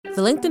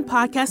The LinkedIn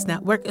Podcast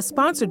Network is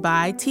sponsored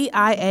by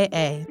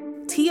TIAA.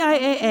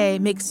 TIAA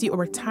makes you a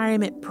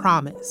retirement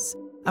promise,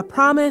 a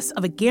promise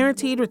of a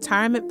guaranteed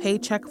retirement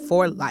paycheck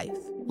for life.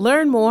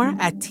 Learn more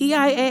at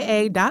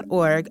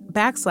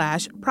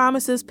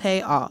TIAA.org/promises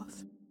pay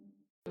off.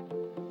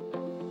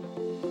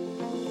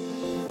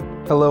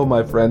 Hello,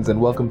 my friends, and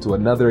welcome to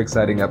another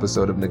exciting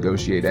episode of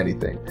Negotiate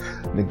Anything.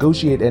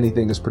 Negotiate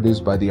Anything is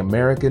produced by the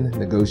American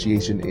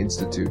Negotiation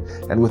Institute,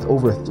 and with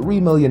over 3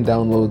 million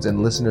downloads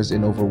and listeners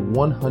in over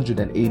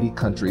 180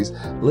 countries,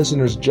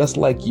 listeners just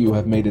like you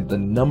have made it the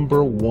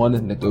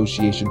 #1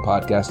 negotiation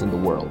podcast in the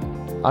world.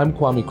 I'm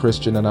Kwame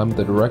Christian, and I'm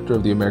the director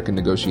of the American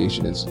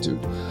Negotiation Institute.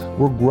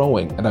 We're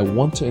growing, and I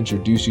want to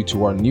introduce you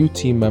to our new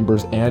team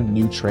members and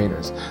new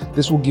trainers.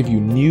 This will give you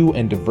new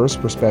and diverse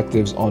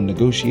perspectives on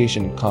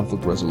negotiation and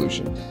conflict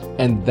resolution.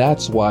 And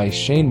that's why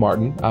Shane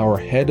Martin, our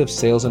head of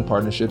sales and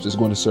partnerships, is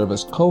going to serve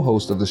as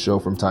co-host of the show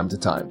from time to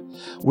time.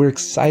 We're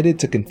excited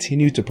to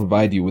continue to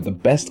provide you with the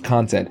best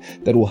content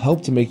that will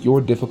help to make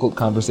your difficult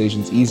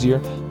conversations easier,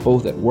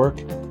 both at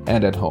work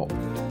and at home.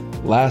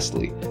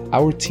 Lastly,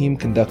 our team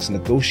conducts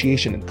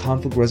negotiation and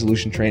conflict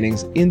resolution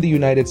trainings in the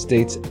United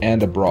States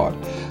and abroad.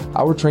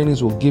 Our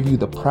trainings will give you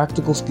the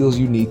practical skills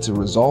you need to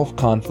resolve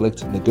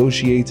conflict,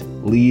 negotiate,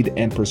 lead,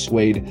 and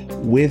persuade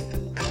with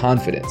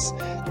confidence.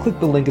 Click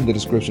the link in the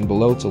description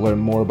below to learn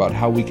more about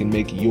how we can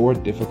make your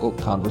difficult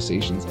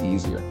conversations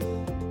easier.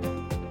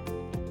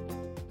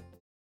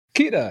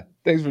 Keita,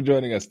 thanks for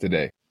joining us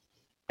today.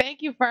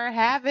 Thank you for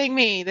having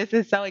me. This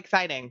is so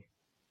exciting.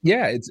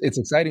 Yeah, it's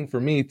exciting for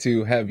me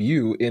to have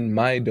you in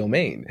my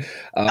domain.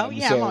 I'm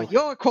on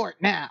your court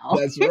now.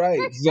 That's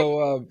right.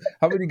 So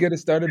how about you get us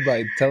started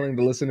by telling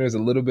the listeners a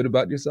little bit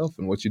about yourself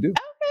and what you do? Okay.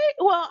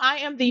 Well, I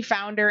am the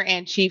founder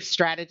and chief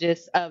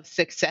strategist of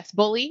Success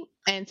Bully.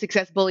 And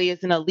Success Bully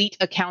is an elite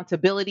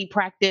accountability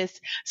practice.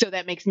 So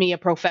that makes me a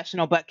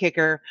professional butt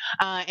kicker.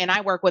 And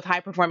I work with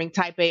high-performing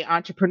type A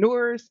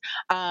entrepreneurs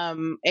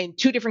in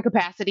 2 different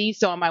capacities.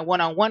 So on my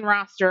one-on-one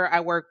roster, I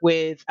work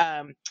with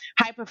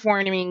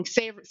high-performing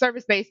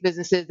service-based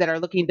businesses that are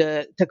looking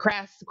to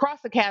cross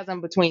the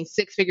chasm between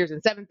 6 figures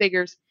and 7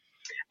 figures.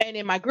 And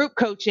in my group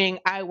coaching,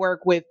 I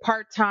work with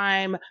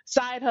part-time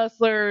side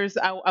hustlers.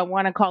 I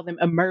want to call them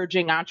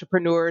emerging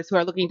entrepreneurs who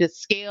are looking to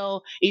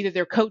scale either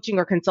their coaching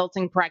or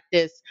consulting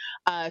practice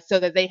so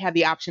that they have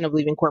the option of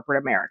leaving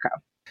corporate America.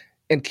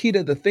 And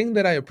Keita, the thing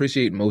that I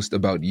appreciate most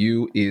about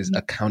you is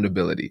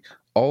accountability.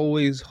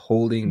 Always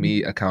holding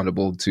me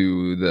accountable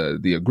to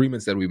the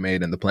agreements that we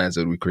made and the plans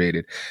that we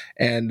created.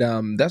 And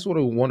that's what I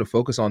want to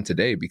focus on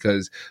today,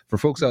 because for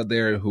folks out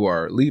there who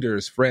are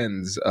leaders,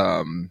 friends,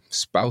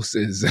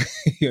 spouses,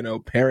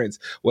 parents,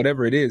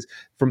 whatever it is,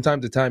 from time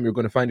to time, you're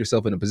going to find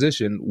yourself in a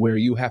position where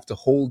you have to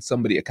hold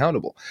somebody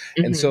accountable.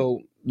 Mm-hmm. And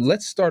so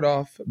let's start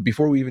off,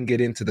 before we even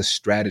get into the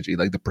strategy,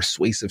 like the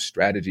persuasive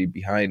strategy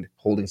behind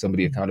holding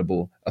somebody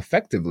accountable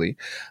effectively.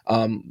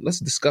 Let's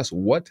discuss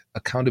what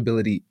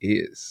accountability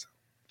is.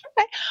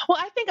 Okay. Well,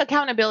 I think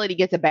accountability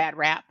gets a bad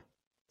rap.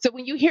 So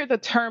when you hear the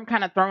term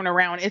kind of thrown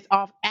around, it's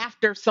off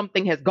after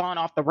something has gone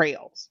off the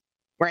rails,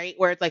 right?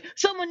 Where it's like,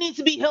 someone needs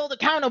to be held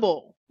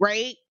accountable,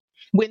 right?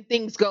 When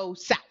things go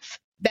south,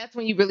 that's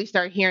when you really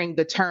start hearing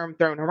the term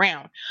thrown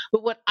around.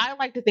 But what I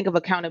like to think of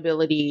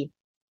accountability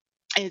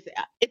is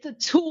it's a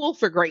tool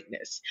for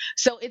greatness.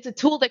 So it's a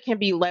tool that can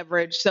be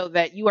leveraged so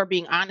that you are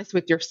being honest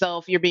with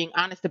yourself, you're being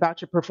honest about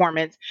your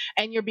performance,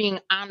 and you're being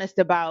honest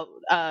about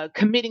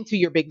committing to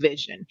your big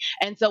vision.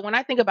 And so when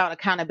I think about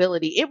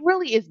accountability, it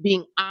really is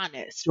being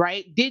honest,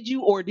 right? Did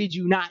you or did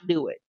you not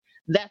do it?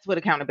 That's what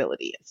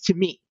accountability is to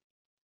me.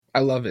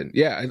 I love it.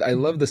 Yeah, I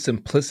love the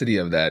simplicity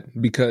of that,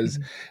 because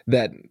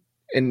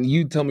and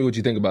you tell me what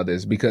you think about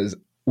this, because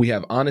we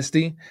have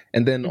honesty,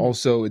 and then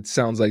also it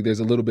sounds like there's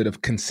a little bit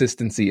of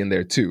consistency in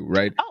there too,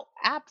 right? Oh,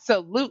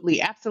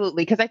 absolutely.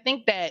 Absolutely. Because I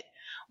think that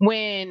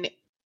when,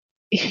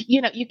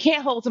 you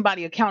can't hold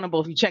somebody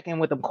accountable if you check in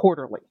with them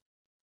quarterly,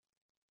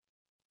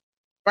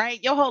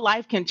 right? Your whole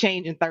life can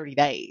change in 30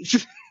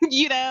 days,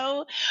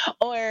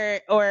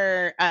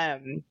 or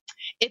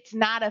it's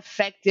not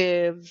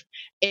effective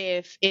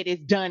if it is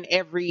done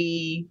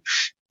every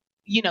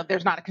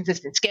there's not a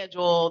consistent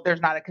schedule.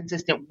 There's not a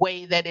consistent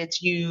way that it's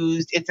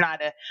used. It's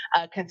not a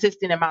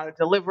consistent amount of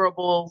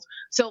deliverables.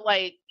 So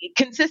like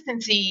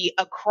consistency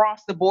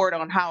across the board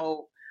on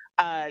how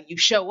you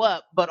show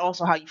up, but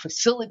also how you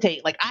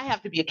facilitate. Like I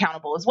have to be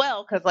accountable as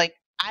well, because like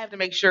I have to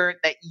make sure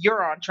that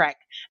you're on track,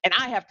 and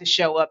I have to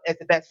show up as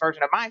the best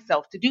version of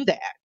myself to do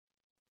that.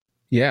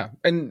 Yeah.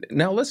 And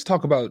now let's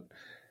talk about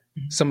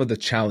some of the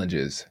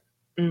challenges.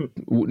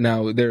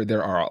 Now,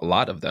 there are a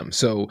lot of them.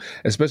 So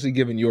especially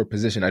given your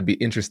position, I'd be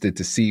interested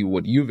to see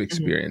what you've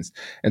experienced.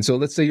 And so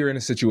let's say you're in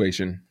a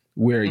situation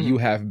where you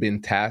have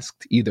been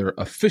tasked either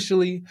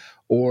officially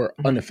or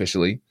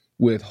unofficially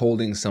with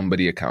holding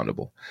somebody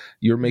accountable.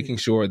 You're making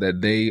sure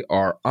that they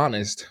are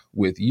honest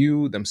with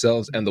you,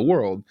 themselves, and the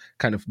world,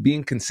 kind of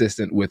being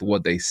consistent with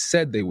what they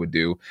said they would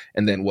do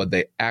and then what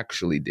they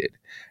actually did.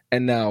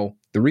 And now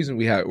the reason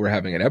we're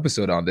having an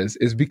episode on this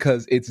is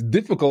because it's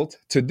difficult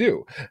to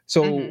do.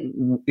 So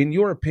in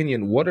your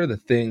opinion, what are the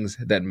things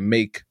that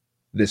make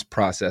this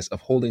process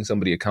of holding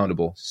somebody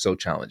accountable so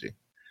challenging?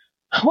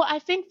 Well, I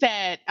think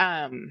that,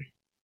 and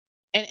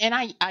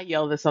I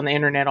yell this on the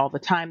internet all the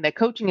time, that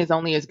coaching is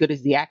only as good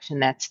as the action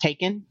that's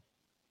taken.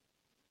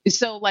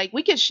 So like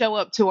we could show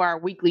up to our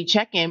weekly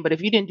check-in, but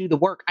if you didn't do the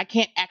work, I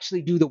can't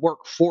actually do the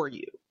work for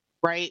you.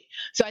 Right.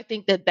 So I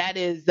think that that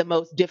is the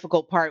most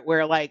difficult part,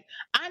 where like,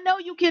 I know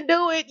you can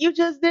do it, you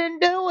just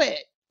didn't do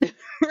it.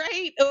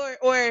 Right.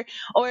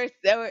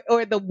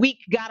 Or the week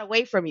got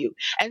away from you.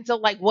 And so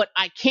like what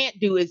I can't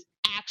do is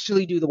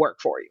actually do the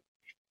work for you.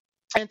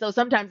 And so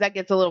sometimes that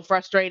gets a little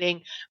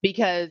frustrating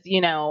because,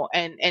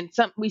 and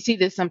some, we see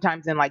this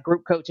sometimes in like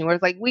group coaching where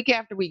it's like week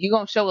after week, you're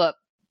going to show up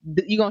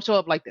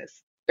like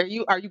this.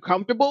 Are you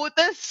comfortable with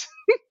this?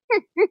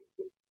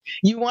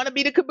 You want to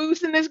be the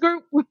caboose in this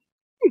group?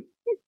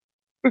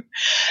 So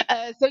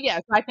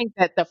I think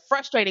that the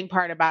frustrating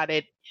part about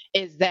it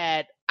is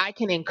that I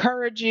can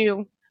encourage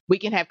you. We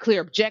can have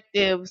clear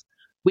objectives.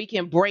 We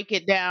can break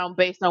it down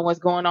based on what's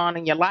going on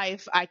in your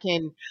life. I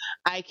can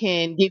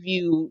give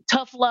you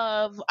tough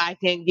love. I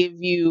can give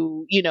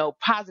you,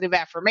 positive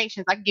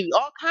affirmations. I can give you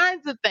all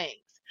kinds of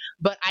things,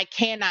 but I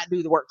cannot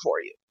do the work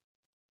for you.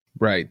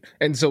 Right.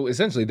 And so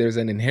essentially there's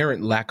an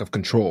inherent lack of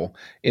control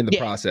in the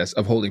process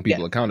of holding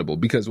people accountable,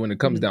 because when it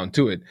comes down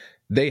to it,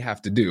 they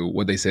have to do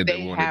what they said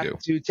they want to do. They have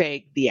to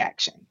take the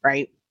action,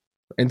 right?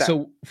 And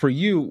so for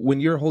you, when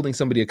you're holding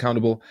somebody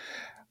accountable,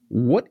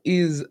 what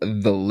is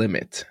the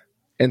limit?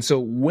 And so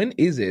when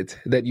is it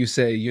that you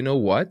say, you know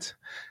what?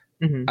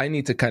 I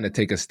need to kind of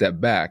take a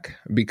step back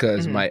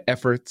because my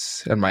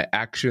efforts and my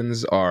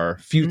actions are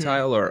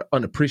futile or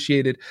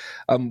unappreciated.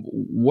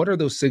 What are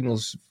those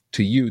signals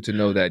to you to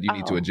know that you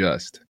need to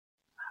adjust?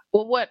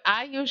 Well, what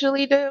I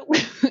usually do,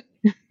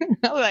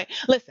 I'm like,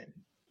 listen,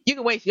 you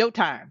can waste your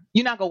time.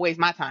 You're not gonna waste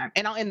my time,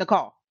 and I'll end the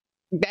call.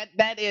 That's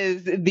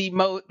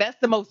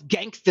the most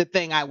gangster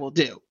thing I will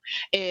do.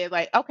 Is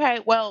like, okay,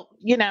 well,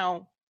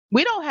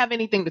 we don't have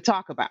anything to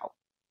talk about.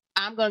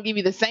 I'm going to give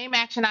you the same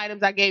action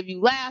items I gave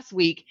you last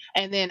week,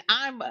 and then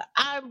I'm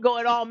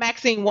going all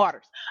Maxine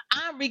Waters.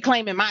 I'm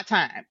reclaiming my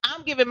time.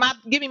 Give me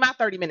my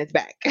 30 minutes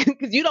back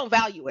because you don't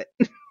value it.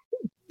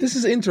 This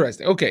is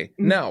interesting. Okay,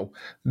 now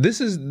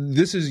this is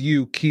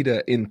you,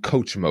 Keita, in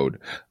coach mode,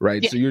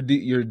 right? Yeah. So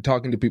you're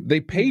talking to people. They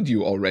paid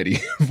you already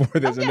for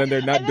this, and then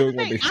they're not doing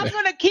what they said. I'm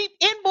going to keep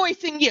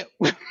invoicing you.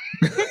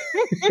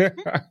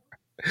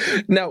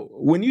 Now,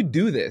 when you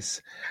do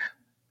this,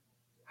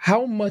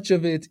 how much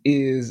of it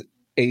is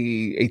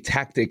a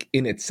tactic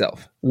in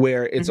itself,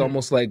 where it's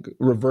almost like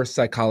reverse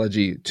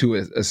psychology to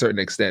a certain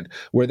extent,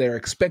 where they're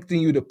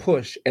expecting you to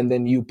push and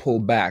then you pull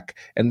back,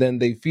 and then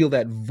they feel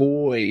that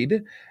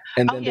void,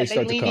 and then they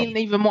start to come. In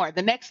even more.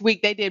 The next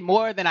week they did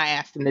more than I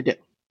asked them to do.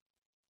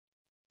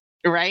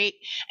 Right?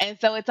 And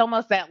so it's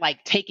almost that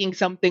like taking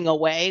something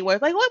away, where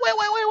it's like,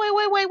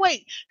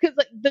 wait. Because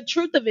like, the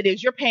truth of it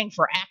is you're paying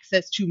for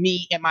access to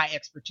me and my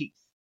expertise.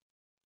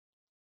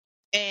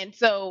 And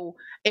so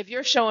if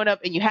you're showing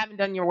up and you haven't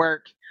done your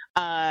work,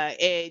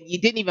 and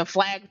you didn't even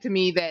flag to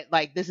me that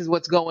like this is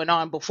what's going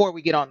on before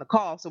we get on the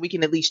call, so we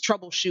can at least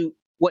troubleshoot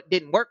what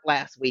didn't work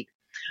last week,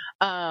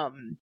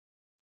 then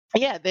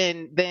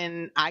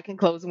I can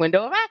close the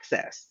window of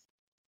access.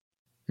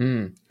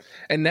 And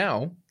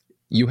now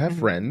you have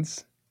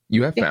friends,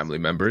 you have family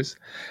members.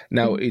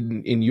 Now,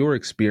 in your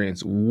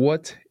experience,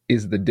 what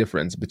is the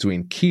difference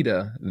between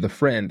Keita, the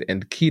friend,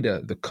 and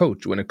Keita, the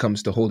coach, when it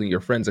comes to holding your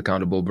friends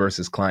accountable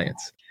versus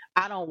clients?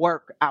 I don't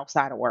work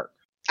outside of work.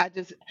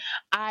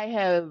 I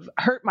have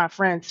hurt my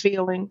friends'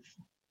 feelings.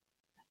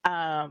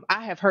 I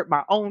have hurt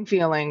my own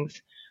feelings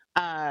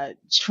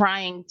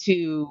trying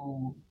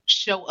to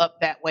show up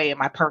that way in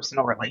my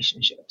personal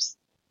relationships.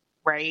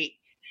 Right.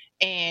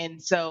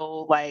 And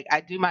so like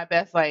I do my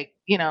best, like,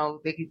 they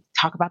can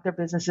talk about their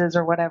businesses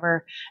or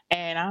whatever.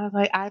 And I was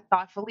like, I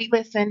thoughtfully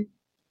listen.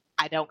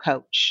 I don't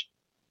coach.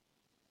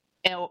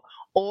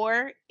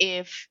 Or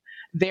if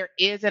there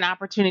is an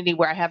opportunity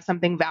where I have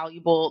something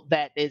valuable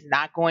that is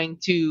not going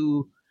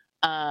to,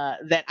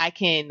 that I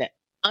can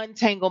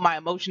untangle my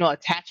emotional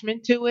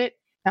attachment to it,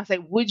 I'll say,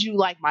 would you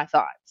like my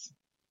thoughts?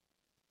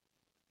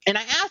 And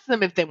I ask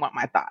them if they want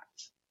my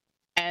thoughts.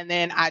 And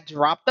then I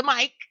drop the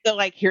mic,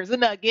 like, here's a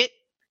nugget.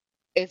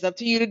 It's up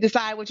to you to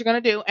decide what you're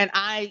going to do. And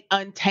I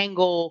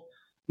untangle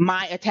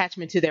my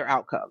attachment to their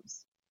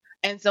outcomes.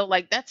 And so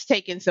like that's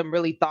taken some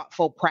really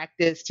thoughtful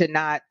practice to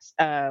not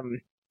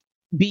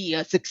be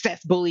a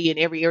success bully in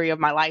every area of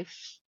my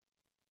life.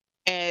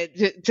 And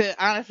to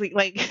honestly,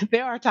 like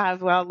there are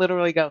times where I'll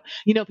literally go,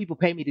 people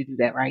pay me to do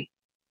that, right?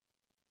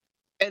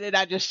 And then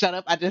I just shut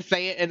up. I just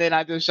say it and then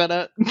I just shut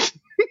up.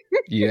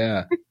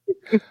 Yeah.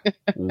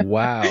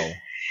 Wow.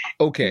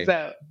 Okay.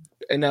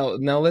 And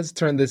now let's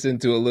turn this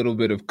into a little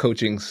bit of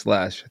coaching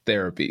 /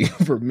 therapy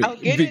for me. Oh,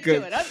 get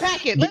into it.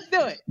 Unpack it. Let's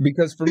do it.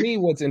 Because for me,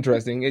 what's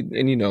interesting,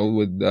 and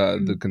with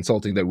the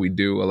consulting that we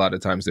do, a lot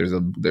of times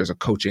there's a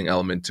coaching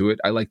element to it.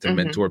 I like to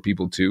mentor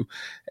people too,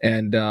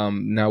 and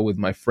now with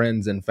my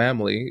friends and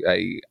family,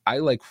 I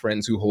like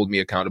friends who hold me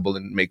accountable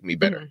and make me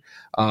better.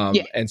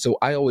 And so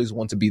I always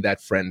want to be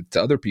that friend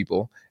to other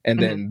people. And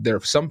then there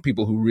are some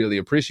people who really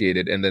appreciate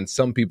it, and then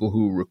some people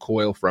who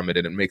recoil from it,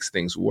 and it makes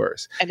things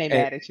worse. And they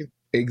mad at you.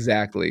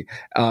 Exactly.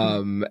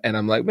 And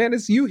I'm like, man,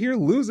 it's you here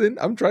losing.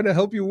 I'm trying to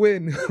help you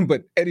win.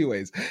 But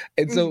anyways,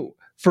 and so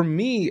for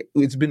me,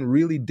 it's been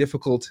really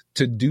difficult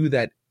to do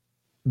that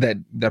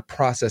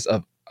process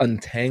of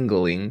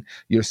untangling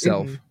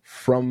yourself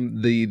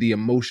from the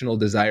emotional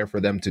desire for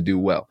them to do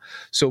well.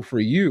 So for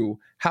you,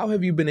 how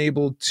have you been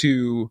able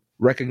to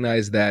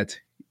recognize that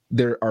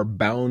there are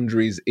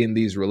boundaries in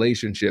these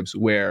relationships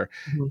where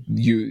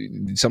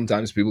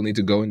sometimes people need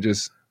to go and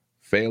just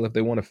fail if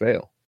they want to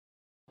fail?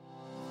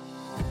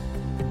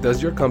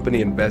 Does your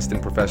company invest in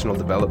professional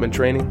development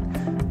training?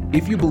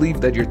 If you believe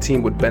that your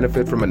team would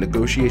benefit from a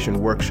negotiation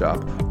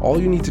workshop,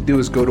 all you need to do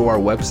is go to our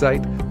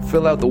website,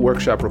 fill out the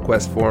workshop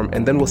request form,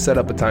 and then we'll set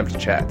up a time to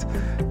chat.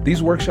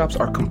 These workshops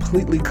are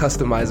completely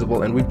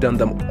customizable, and we've done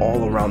them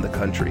all around the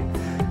country.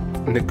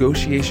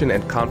 Negotiation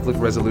and conflict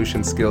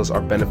resolution skills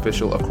are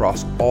beneficial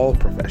across all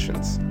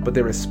professions, but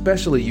they're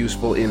especially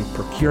useful in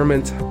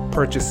procurement,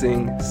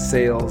 purchasing,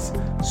 sales,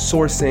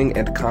 sourcing,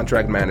 and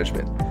contract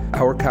management.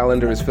 Our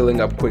calendar is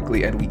filling up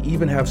quickly, and we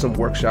even have some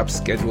workshops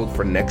scheduled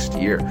for next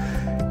year.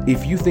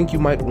 If you think you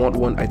might want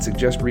one, I'd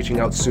suggest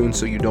reaching out soon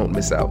so you don't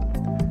miss out.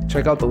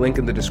 Check out the link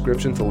in the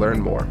description to learn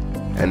more.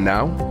 And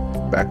now,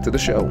 back to the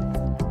show.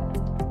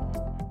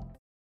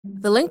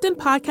 The LinkedIn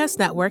Podcast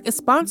Network is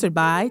sponsored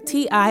by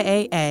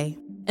TIAA.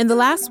 In the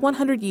last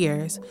 100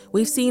 years,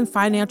 we've seen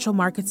financial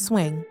markets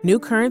swing, new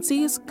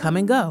currencies come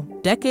and go,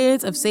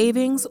 decades of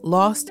savings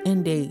lost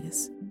in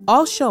days,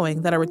 all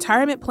showing that a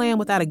retirement plan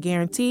without a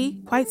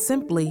guarantee, quite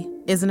simply,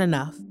 isn't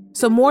enough.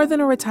 So more than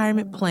a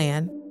retirement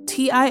plan,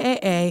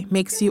 TIAA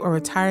makes you a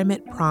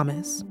retirement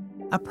promise.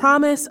 A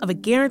promise of a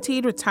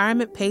guaranteed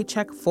retirement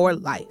paycheck for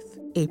life.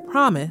 A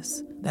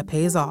promise that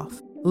pays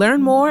off.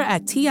 Learn more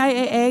at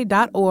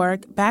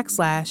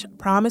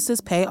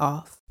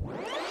TIAA.org/promisespayoff.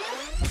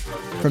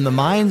 From the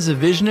minds of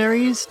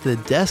visionaries to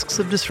the desks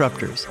of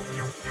disruptors,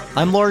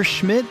 I'm Lars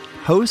Schmidt,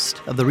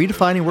 host of the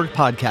Redefining Work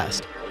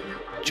podcast.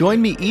 Join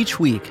me each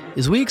week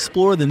as we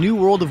explore the new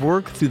world of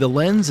work through the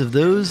lens of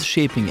those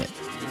shaping it.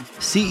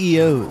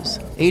 CEOs,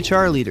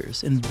 HR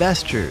leaders,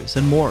 investors,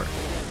 and more.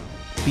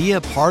 Be a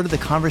part of the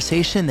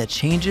conversation that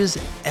changes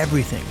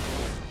everything.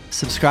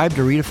 Subscribe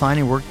to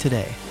Redefining Work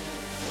today.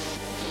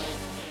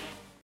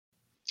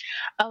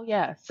 Oh,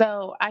 yeah.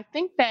 So I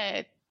think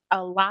that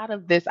a lot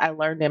of this I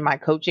learned in my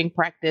coaching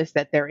practice,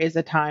 that there is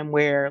a time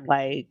where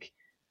I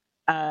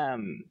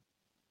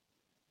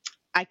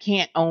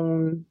can't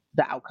own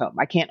the outcome.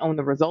 I can't own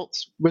the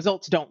results.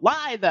 Results don't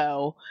lie,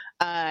 though.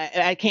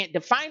 I can't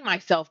define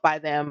myself by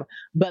them,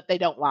 but they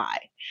don't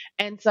lie.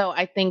 And so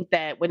I think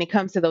that when it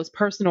comes to those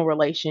personal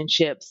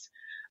relationships,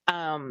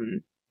 I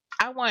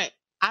want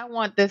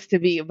this to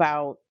be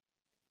about,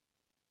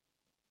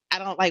 I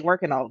don't like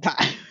working all the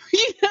time.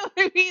 You know what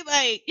I mean?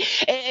 And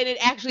it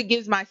actually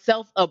gives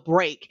myself a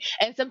break.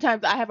 And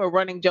sometimes I have a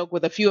running joke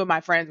with a few of my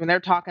friends when they're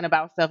talking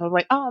about stuff. I'm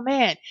like, oh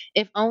man,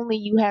 if only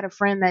you had a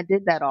friend that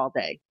did that all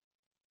day.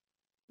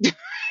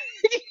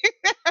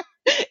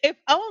 If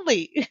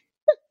only.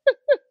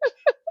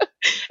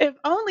 If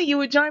only you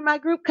would join my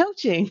group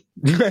coaching.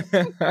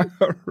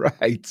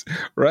 Right.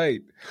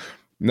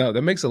 No,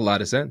 that makes a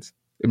lot of sense.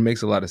 It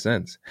makes a lot of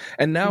sense.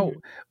 And now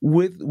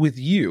with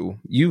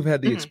you've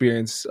had the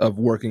experience of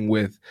working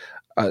with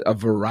a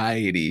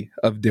variety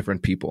of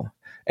different people.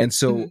 And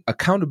so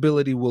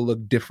accountability will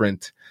look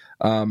different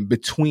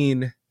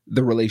between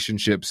the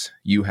relationships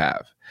you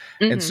have.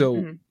 And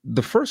so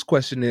the first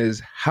question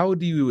is, how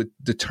do you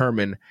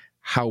determine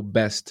how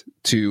best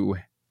to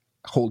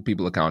hold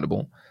people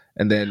accountable?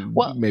 And then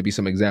maybe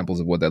some examples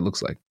of what that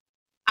looks like.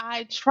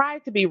 I try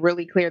to be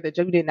really clear that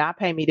you did not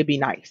pay me to be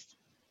nice.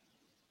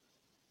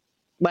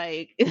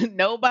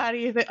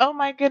 Nobody is like, oh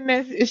my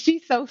goodness, is she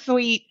so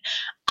sweet?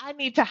 I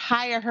need to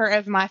hire her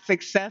as my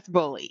success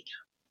bully.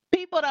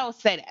 People don't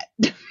say that.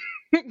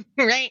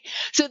 Right?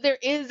 So there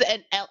is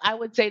I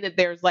would say that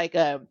there's like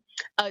a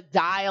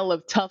dial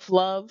of tough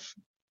love,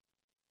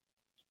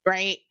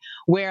 right?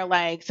 Where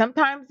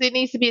sometimes it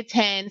needs to be a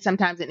 10,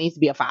 sometimes it needs to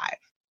be a 5,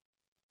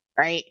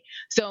 right?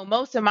 So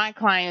most of my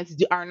clients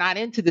are not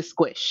into the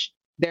squish.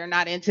 They're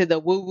not into the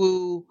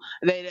woo-woo.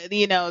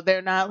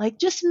 They're not like,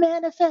 just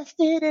manifest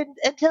it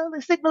and tell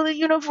the signal the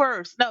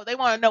universe. No, they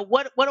want to know,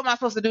 what am I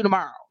supposed to do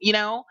tomorrow?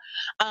 And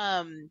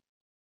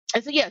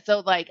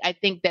so I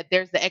think that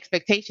there's the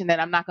expectation that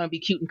I'm not going to be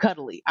cute and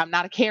cuddly. I'm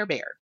not a Care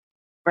Bear,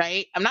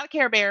 right? I'm not a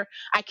Care Bear.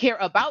 I care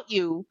about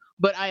you,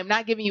 but I am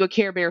not giving you a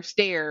Care Bear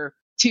stare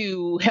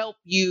to help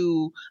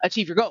you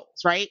achieve your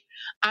goals, right?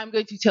 I'm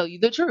going to tell you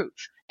the truth.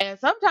 And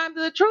sometimes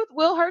the truth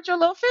will hurt your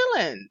little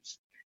feelings.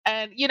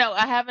 And,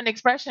 I have an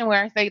expression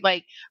where I say,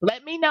 like,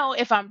 let me know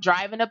if I'm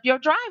driving up your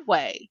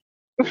driveway,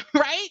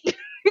 right? I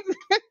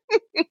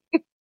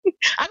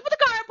can put the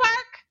car in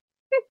park.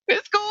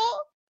 It's cool.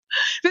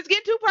 If it's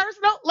getting too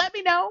personal, let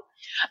me know.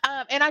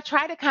 And I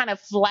try to kind of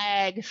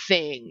flag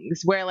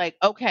things where, like,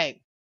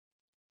 okay,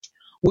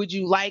 would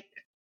you like,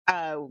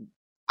 uh,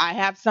 I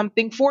have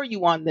something for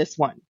you on this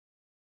one.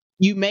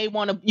 You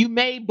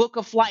may book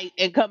a flight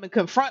and come and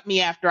confront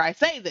me after I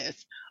say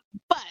this.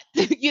 But,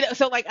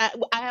 so like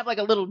I have like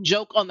a little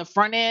joke on the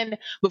front end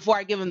before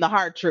I give them the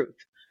hard truth.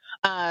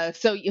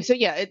 So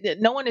yeah,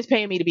 no one is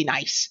paying me to be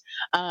nice.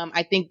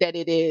 I think that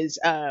it is,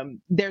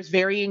 there's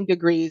varying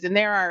degrees, and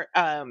there are,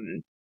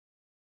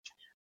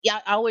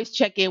 yeah, I always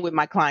check in with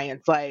my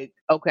clients like,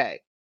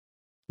 okay,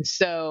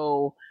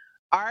 so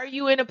are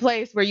you in a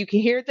place where you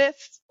can hear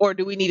this, or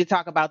do we need to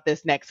talk about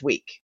this next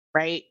week?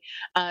 Right.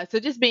 So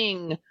just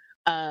being,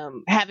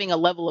 having a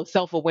level of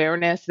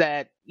self-awareness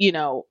that,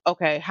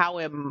 okay,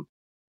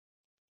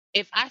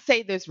 if I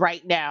say this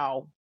right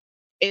now,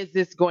 is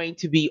this going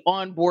to be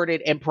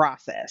onboarded and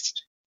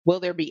processed? Will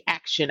there be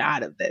action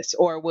out of this?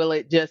 Or will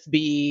it just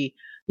be,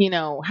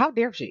 how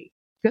dare she?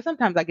 Because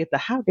sometimes I get the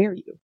how dare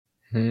you.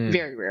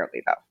 Very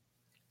rarely, though.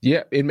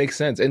 Yeah, it makes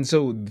sense. And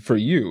so for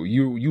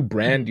you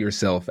brand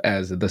yourself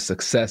as the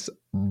success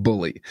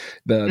bully,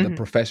 the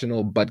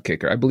professional butt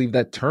kicker. I believe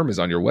that term is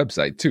on your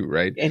website too,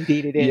 right?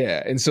 Indeed it is.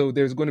 Yeah. And so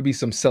there's going to be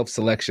some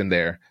self-selection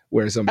there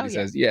where somebody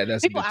says, yeah,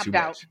 that's people a bit opt too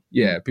out. much.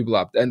 Yeah, people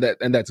opt, and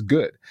that's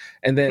good.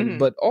 And then,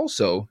 but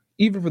also,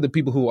 even for the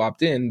people who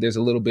opt in, there's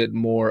a little bit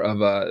more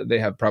of they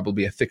have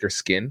probably a thicker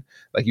skin.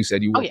 Like you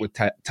said, you work with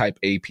type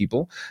A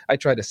people. I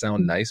try to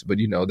sound nice, but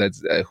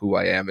that's who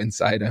I am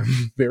inside.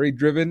 I'm very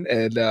driven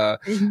and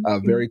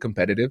very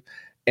competitive.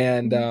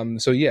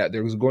 And so, yeah,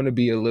 there's going to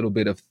be a little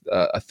bit of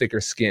a thicker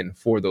skin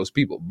for those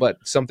people. But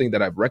something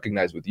that I've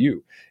recognized with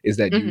you is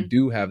that you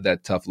do have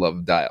that tough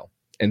love dial.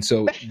 And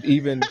so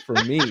even for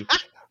me,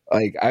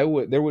 like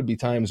there would be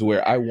times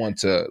where I want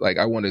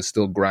to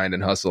still grind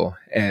and hustle.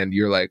 And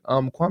you're like,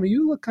 Kwame,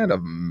 you look kind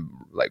of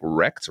like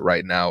wrecked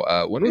right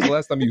now. When was the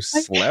last time you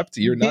slept?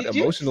 You're not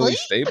emotionally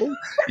stable.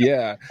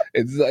 Yeah.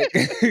 It's like,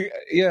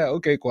 yeah.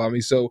 Okay,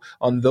 Kwame. So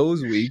on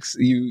those weeks,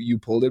 you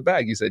pulled it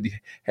back. You said,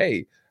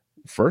 hey,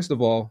 first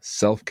of all,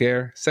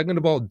 self-care. Second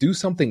of all, do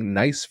something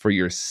nice for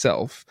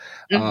yourself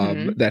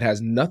that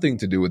has nothing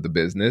to do with the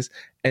business,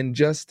 and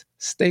just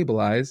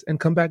stabilize and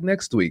come back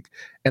next week.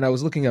 And I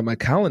was looking at my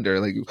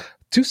calendar, like,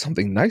 do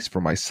something nice for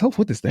myself.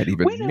 What does that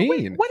even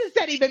mean? What does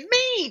that even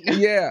mean?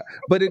 Yeah,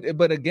 but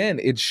again,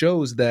 it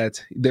shows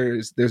that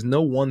there's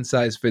no one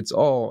size fits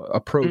all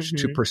approach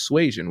to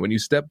persuasion. When you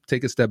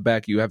take a step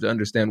back, you have to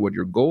understand what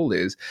your goal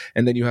is,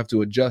 and then you have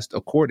to adjust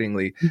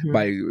accordingly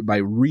by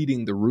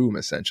reading the room,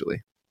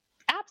 essentially.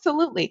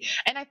 Absolutely.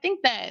 And I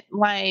think that,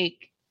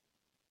 like,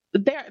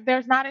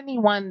 there's not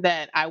anyone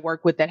that I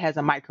work with that has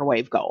a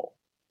microwave goal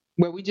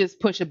where we just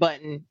push a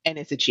button and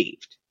it's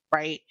achieved,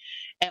 right?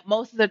 And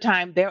most of the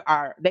time they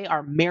are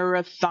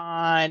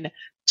marathon,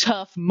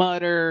 tough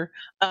mudder,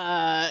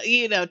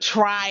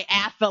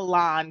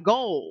 triathlon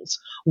goals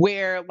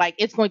where, like,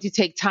 it's going to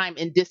take time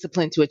and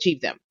discipline to achieve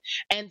them.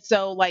 And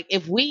so, like,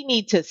 if we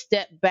need to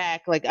step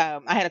back, like,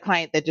 I had a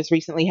client that just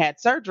recently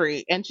had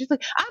surgery, and she's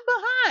like, I'm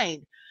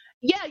behind.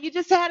 Yeah, you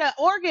just had an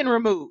organ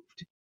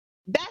removed.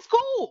 That's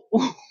cool.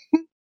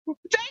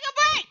 Take a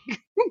break.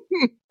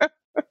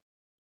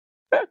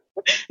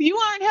 You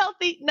aren't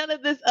healthy. None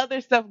of this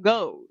other stuff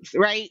goes,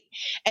 right?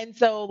 And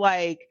so,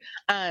 like,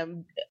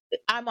 I'm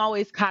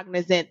always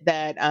cognizant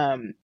that,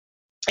 and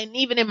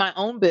even in my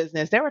own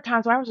business, there were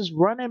times where I was just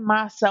running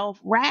myself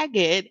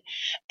ragged,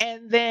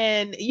 and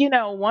then,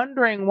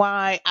 wondering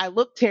why I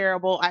look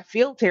terrible, I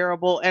feel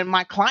terrible, and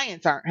my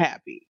clients aren't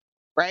happy,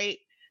 right?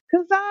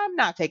 Because I'm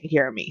not taking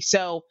care of me.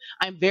 So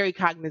I'm very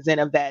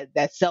cognizant of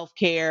that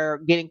self-care,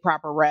 getting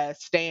proper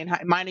rest,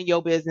 minding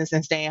your business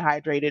and staying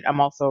hydrated. I'm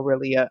also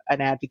really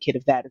an advocate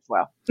of that as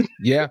well.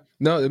 Yeah,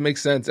 no, it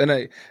makes sense. And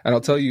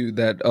I'll tell you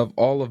that of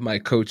all of my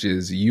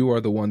coaches, you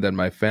are the one that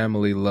my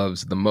family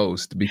loves the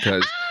most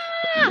because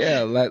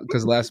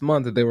because last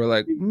month they were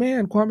like,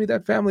 man, Kwame,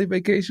 that family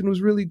vacation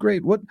was really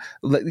great.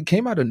 It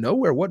came out of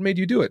nowhere. What made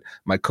you do it?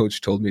 My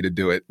coach told me to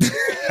do it.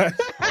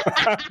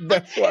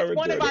 That's why it's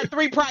one of our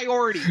 3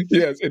 priorities.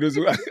 Yes, it is.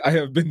 I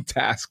have been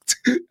tasked.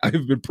 I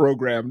have been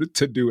programmed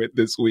to do it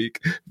this week.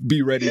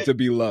 Be ready to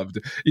be loved,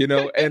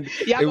 and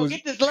y'all gonna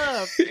get this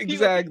love.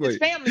 Exactly. This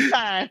family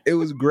time. It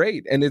was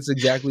great. And it's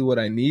exactly what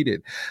I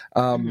needed.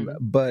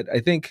 But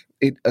I think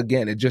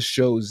it just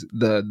shows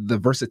the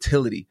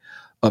versatility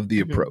of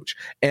the approach.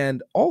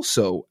 And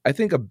also, I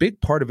think a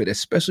big part of it,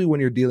 especially when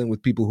you're dealing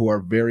with people who are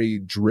very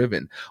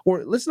driven,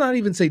 or let's not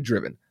even say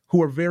driven,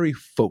 who are very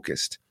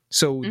focused.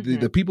 So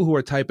the people who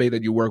are type A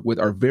that you work with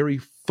are very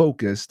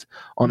focused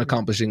on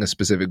accomplishing a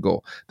specific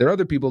goal. There are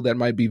other people that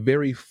might be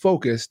very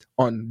focused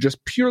on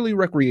just purely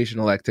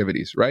recreational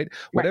activities, right?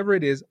 Whatever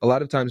it is, a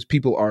lot of times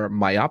people are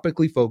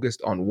myopically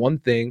focused on one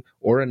thing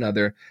or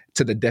another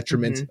to the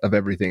detriment of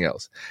everything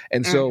else.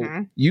 And so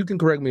you can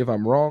correct me if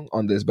I'm wrong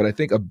on this, but I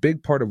think a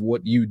big part of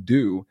what you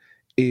do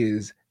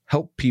is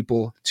help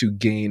people to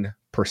gain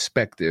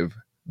perspective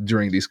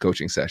during these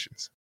coaching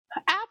sessions?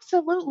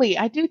 Absolutely.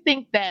 I do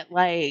think that,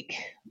 like,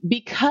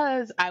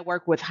 because I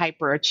work with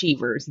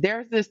hyperachievers,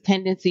 there's this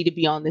tendency to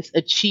be on this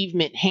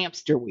achievement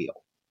hamster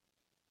wheel,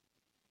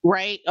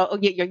 right? Oh,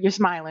 yeah, you're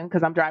smiling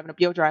because I'm driving up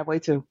your driveway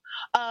too.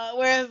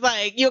 Whereas,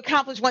 like, you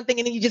accomplish one thing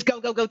and then you just go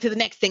to the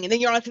next thing, and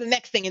then you're on to the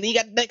next thing, and then you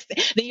got the next thing.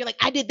 Then you're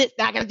like, I did this,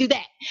 now I got to do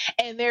that.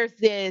 And there's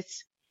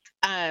this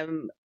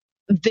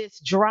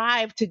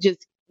drive to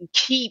just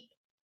keep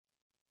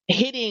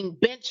hitting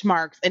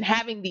benchmarks and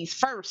having these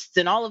firsts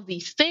and all of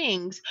these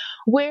things,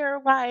 where,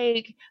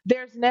 like,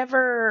 there's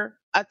never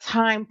a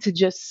time to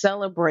just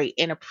celebrate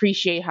and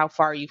appreciate how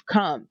far you've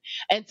come.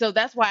 And so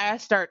that's why I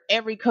start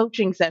every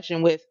coaching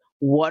session with,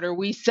 what are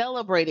we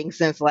celebrating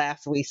since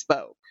last we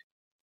spoke?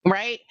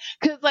 Right?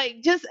 Because, like,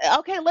 just,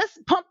 okay, let's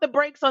pump the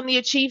brakes on the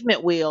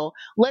achievement wheel.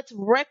 Let's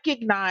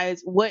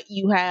recognize what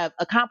you have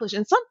accomplished.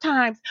 And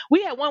sometimes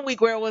we had one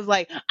week where it was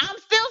like, I'm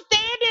still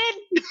standing.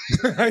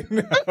 I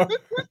know.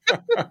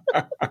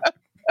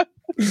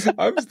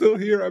 I'm still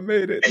here. I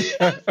made it.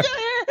 I'm still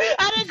here.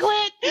 I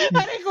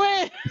didn't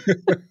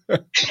quit.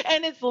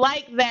 And it's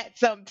like that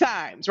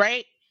sometimes,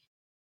 right?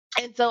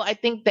 And so I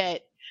think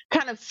that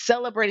kind of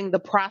celebrating the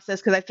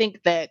process, because I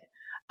think that,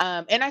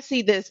 and I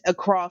see this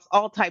across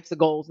all types of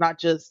goals, not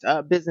just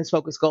business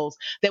focused goals,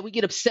 that we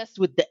get obsessed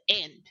with the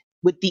end,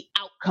 with the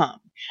outcome,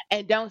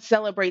 and don't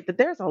celebrate that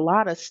there's a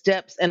lot of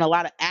steps and a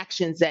lot of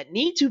actions that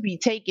need to be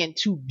taken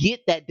to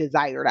get that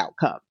desired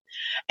outcome.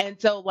 And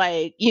so,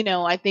 like,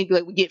 I think,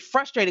 like, we get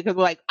frustrated because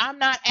we're like, I'm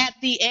not at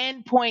the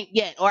end point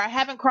yet, or I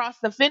haven't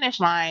crossed the finish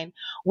line,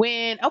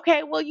 when,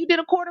 okay, well, you did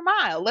a quarter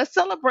mile. Let's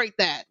celebrate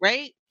that,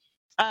 right?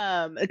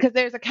 Because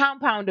there's a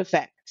compound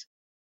effect.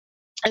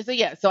 And so,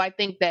 yeah, so I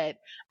think that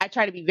I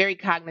try to be very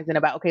cognizant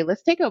about, okay,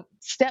 let's take a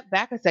step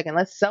back a second.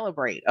 Let's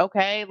celebrate.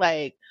 Okay.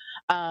 Like,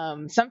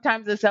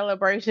 sometimes the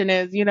celebration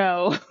is,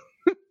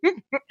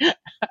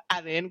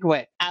 I didn't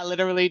quit. I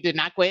literally did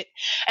not quit.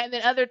 And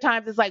then other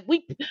times it's like,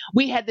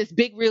 we had this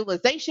big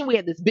realization. We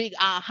had this big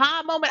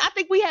aha moment. I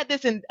think we had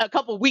this in a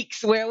couple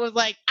weeks where it was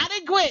like, I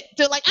didn't quit,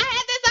 to like, I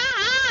had this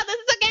aha, this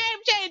is a game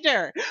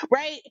changer.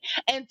 Right.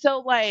 And so,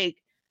 like,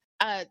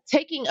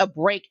 taking a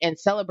break and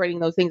celebrating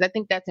those things, I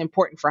think that's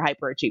important for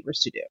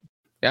hyperachievers to do.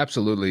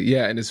 Absolutely.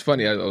 Yeah. And it's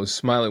funny. I was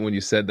smiling when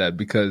you said that,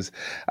 because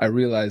I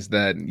realized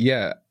that,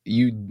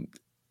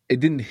 it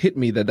didn't hit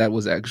me that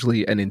was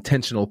actually an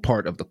intentional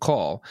part of the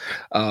call.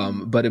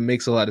 But it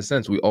makes a lot of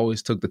sense. We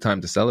always took the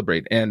time to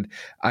celebrate. And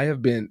I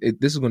have been,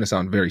 this is going to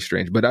sound very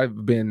strange, but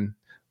I've been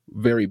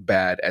very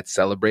bad at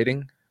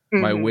celebrating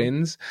my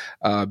wins,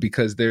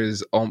 because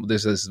there's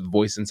this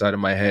voice inside of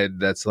my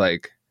head that's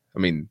like, I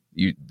mean,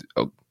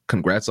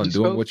 congrats on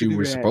doing what you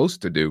were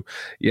supposed to do.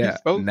 Yeah.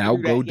 Now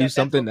go do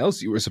something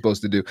else you were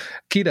supposed to do.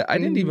 Keita, I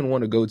didn't even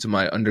want to go to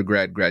my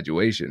undergrad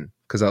graduation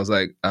because I was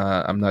like,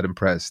 I'm not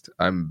impressed.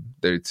 I'm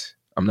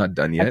not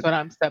done yet. That's what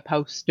I'm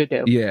supposed to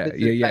do. Yeah.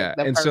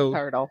 Like and so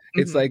hurdle.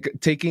 It's like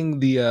taking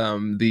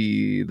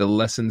the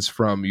lessons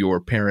from your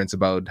parents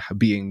about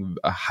being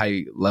a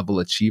high level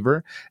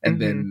achiever,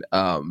 and then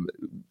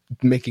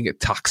making it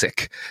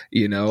toxic,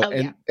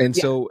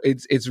 So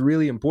it's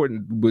really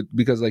important,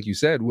 because, like you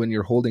said, when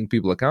you're holding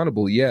people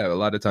accountable, a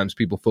lot of times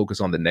people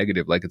focus on the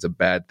negative, like it's a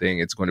bad thing,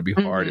 it's going to be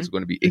hard, it's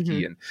going to be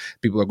icky, and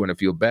people are going to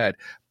feel bad.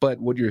 But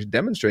what you're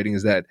demonstrating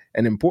is that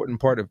an important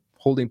part of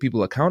holding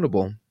people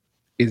accountable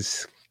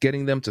is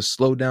getting them to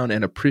slow down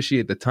and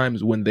appreciate the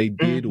times when they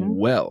did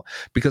well,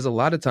 because a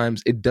lot of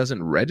times it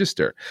doesn't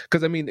register.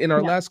 Because, I mean, in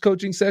our last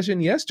coaching session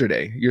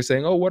yesterday, you're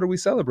saying, oh, what are we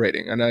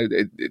celebrating? And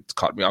it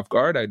caught me off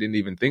guard. I didn't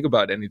even think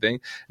about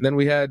anything. And then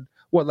we had,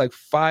 like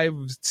 5,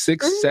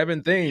 6,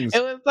 7 things.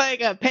 It was like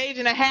a page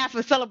and a half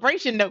of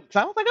celebration notes.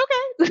 I was like,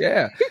 okay.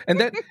 Yeah.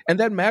 And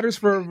that matters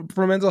for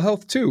mental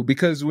health too,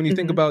 because when you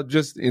think about,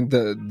 just in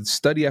the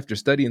study after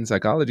study in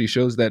psychology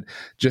shows that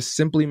just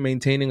simply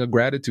maintaining a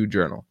gratitude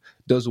journal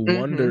does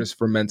wonders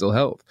for mental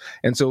health.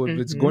 And so if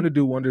it's going to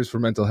do wonders for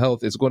mental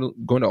health, it's going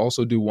to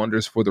also do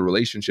wonders for the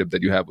relationship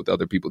that you have with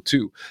other people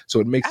too. So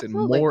it makes it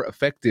more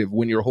effective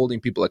when you're holding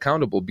people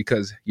accountable,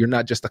 because you're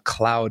not just a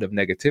cloud of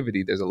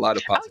negativity. There's a lot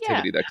of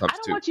positivity that comes too.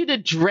 I don't want you to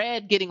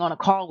dread getting on a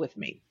call with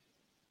me.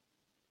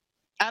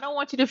 I don't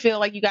want you to feel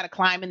like you got to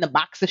climb in the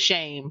box of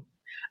shame.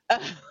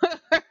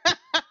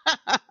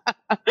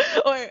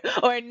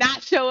 or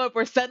not show up,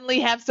 or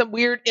suddenly have some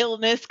weird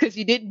illness because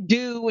you didn't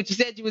do what you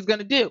said you was going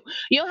to do.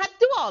 You don't have to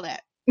do all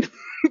that,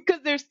 because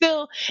there's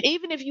still,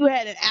 even if you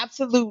had an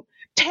absolute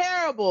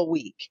terrible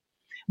week,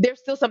 there's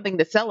still something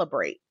to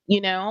celebrate,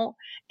 And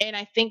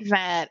I think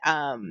that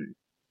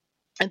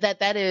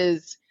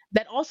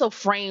that also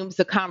frames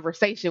the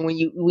conversation when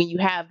you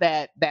have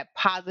that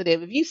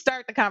positive. If you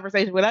start the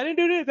conversation with, I didn't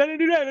do this, I didn't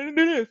do that, I didn't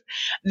do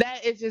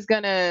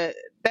this,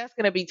 that's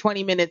gonna be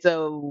 20 minutes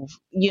of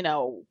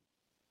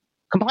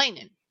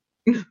complaining.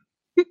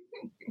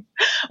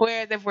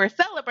 Whereas if we're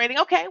celebrating,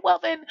 okay, well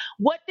then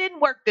what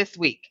didn't work this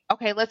week?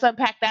 Okay, let's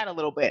unpack that a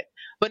little bit.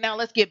 But now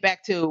let's get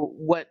back to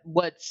what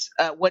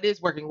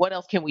is working. What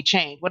else can we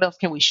change? What else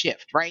can we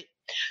shift? Right.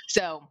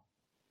 So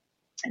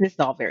And this is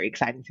all very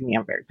exciting to me.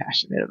 I'm very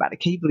passionate about it.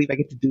 Can you believe I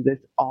get to do this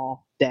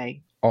all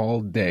day?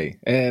 All day.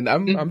 And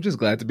I'm just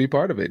glad to be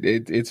part of it.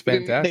 It's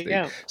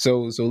fantastic.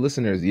 So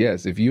listeners,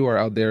 yes, if you are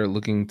out there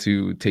looking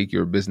to take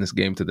your business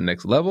game to the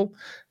next level,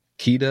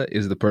 Keita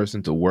is the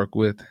person to work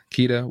with.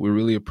 Keita, we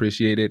really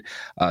appreciate it.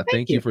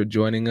 Thank you for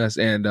joining us.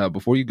 And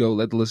before you go,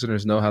 let the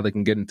listeners know how they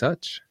can get in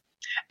touch.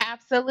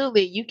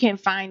 Absolutely. You can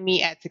find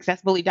me at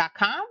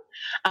successbully.com.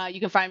 You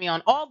can find me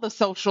on all the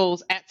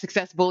socials at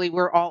Success Bully.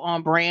 We're all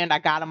on brand. I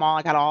got them all.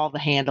 I got all the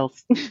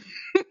handles.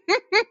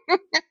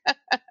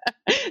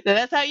 So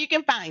that's how you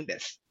can find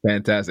us.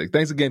 Fantastic.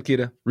 Thanks again,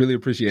 Keita. Really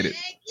appreciate it.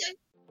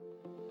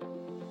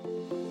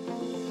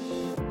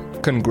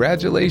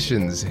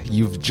 Congratulations!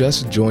 You've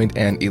just joined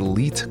an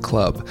elite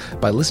club.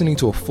 By listening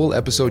to a full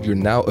episode, you're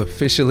now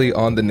officially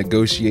on the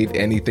Negotiate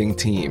Anything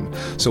team.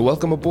 So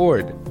welcome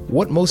aboard.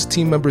 What most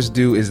team members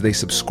do is they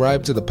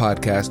subscribe to the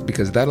podcast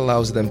because that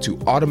allows them to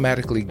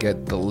automatically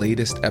get the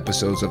latest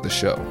episodes of the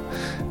show.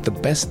 The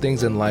best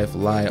things in life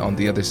lie on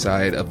the other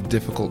side of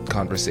difficult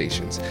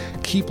conversations.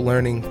 Keep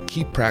learning,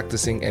 keep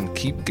practicing, and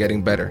keep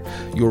getting better.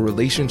 Your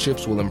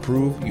relationships will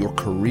improve, your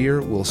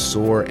career will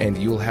soar, and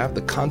you'll have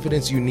the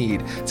confidence you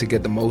need to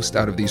get the most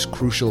out of these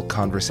crucial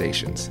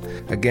conversations.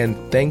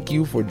 Again, thank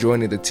you for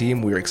joining the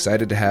team. We're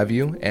excited to have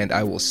you, and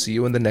I will see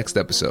you in the next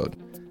episode.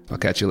 I'll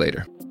catch you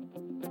later.